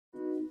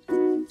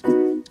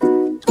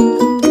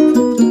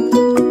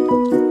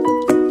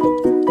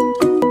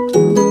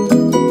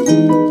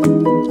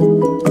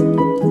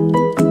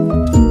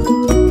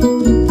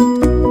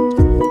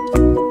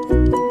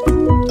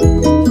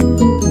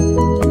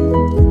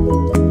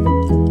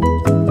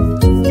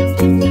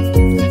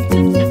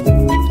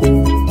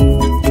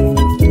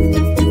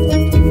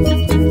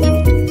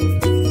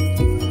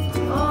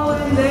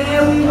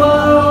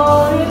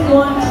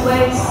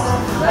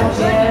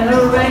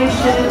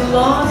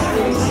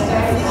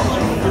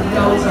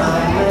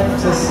time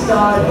left to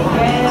start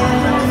again.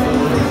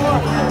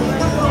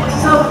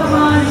 So come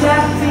on,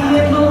 Jack, be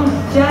able,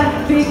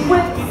 Jack, be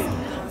quick.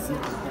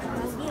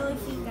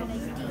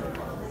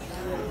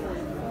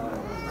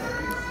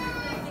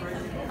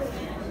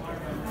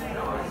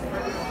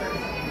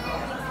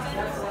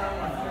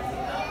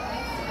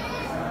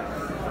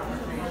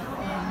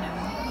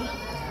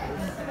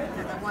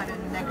 I wanted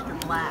an extra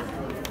black.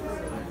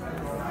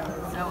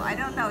 So I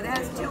don't know. It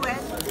has two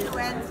ends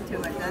to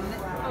it, doesn't it?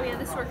 Oh yeah,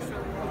 this works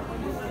really well.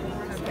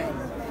 Okay.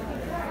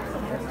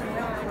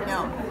 No,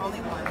 only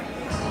one.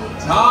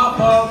 Top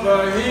of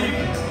the heap,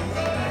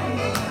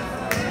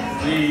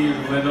 these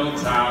little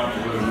town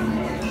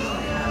blues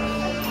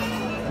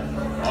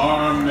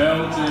are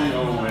melting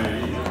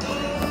away.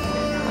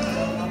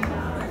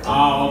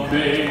 I'll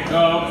make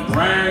a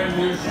brand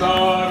new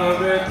start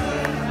of it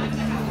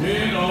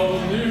in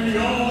old New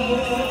York.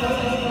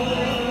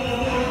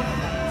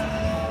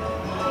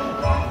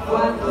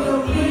 What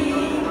will be,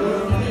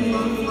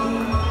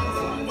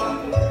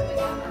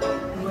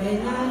 when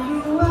I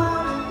grew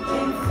up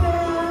and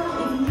fell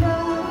in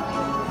love,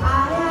 I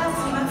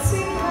asked my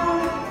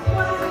sweetheart,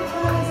 what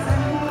was I?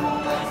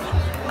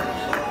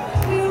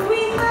 Will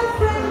we have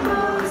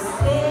rainbows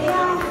day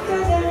after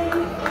day?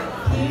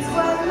 Here's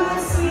what my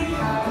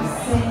sweetheart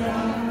said.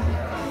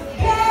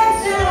 Yes,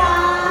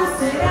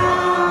 será,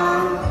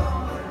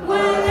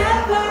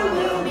 whenever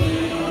we'll be.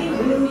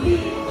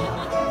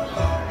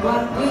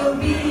 What will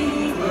be,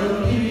 will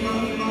be.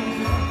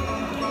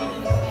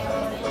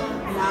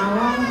 Now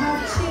I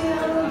have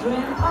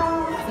children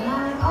of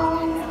my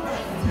own.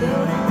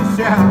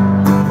 Shout,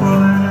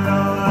 pulling it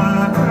all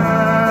out.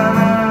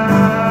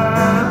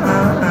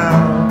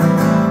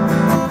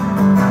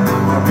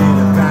 I'll be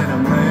the kind of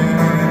man.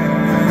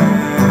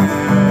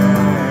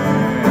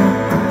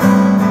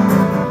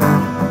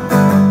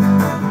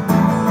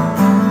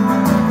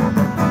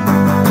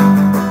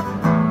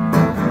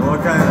 What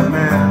kind of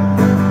man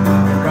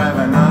can drive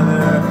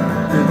another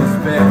to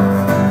despair?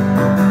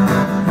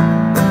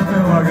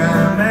 What kind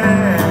of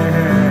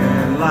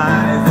man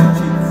lies and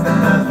cheats and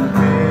doesn't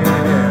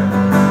care?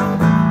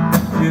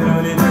 You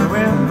don't need to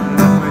win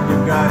when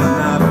you've got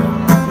enough.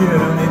 You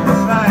don't need to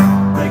fight,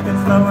 take it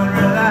slow and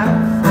relax.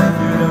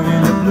 You don't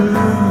need to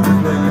blues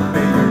when you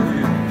pay your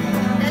dues.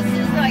 This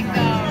is like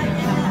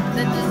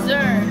the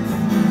dessert.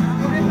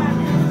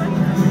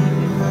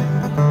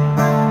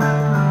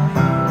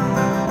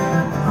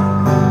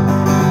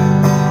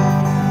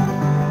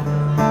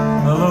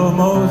 Hello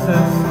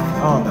Moses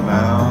on the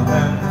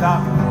mountain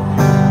top.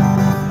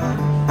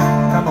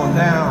 Come on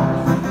down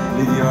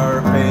with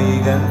your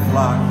pagan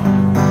flock.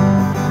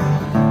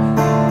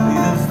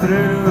 Lead us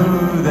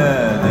through the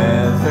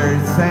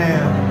desert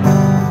sand,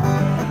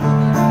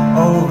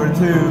 over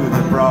to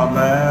the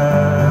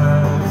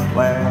promised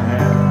land.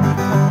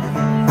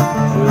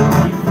 We'll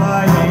be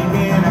flying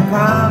in a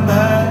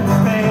combat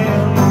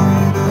sail,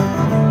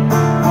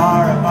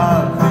 far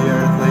above the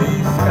earthly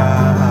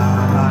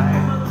sky.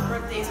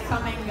 Birthday's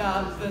coming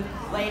up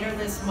later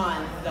this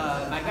month.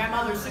 My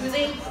grandmother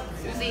Susie,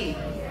 please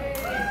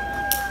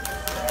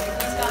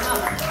come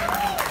up.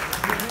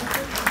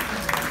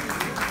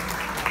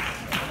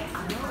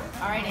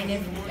 All right, and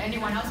if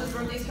anyone else's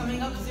birthday's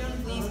coming up soon,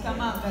 please come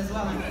up as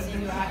well. I'm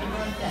wishing you a happy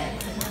birthday.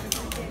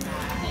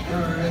 Happy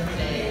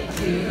birthday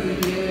to you.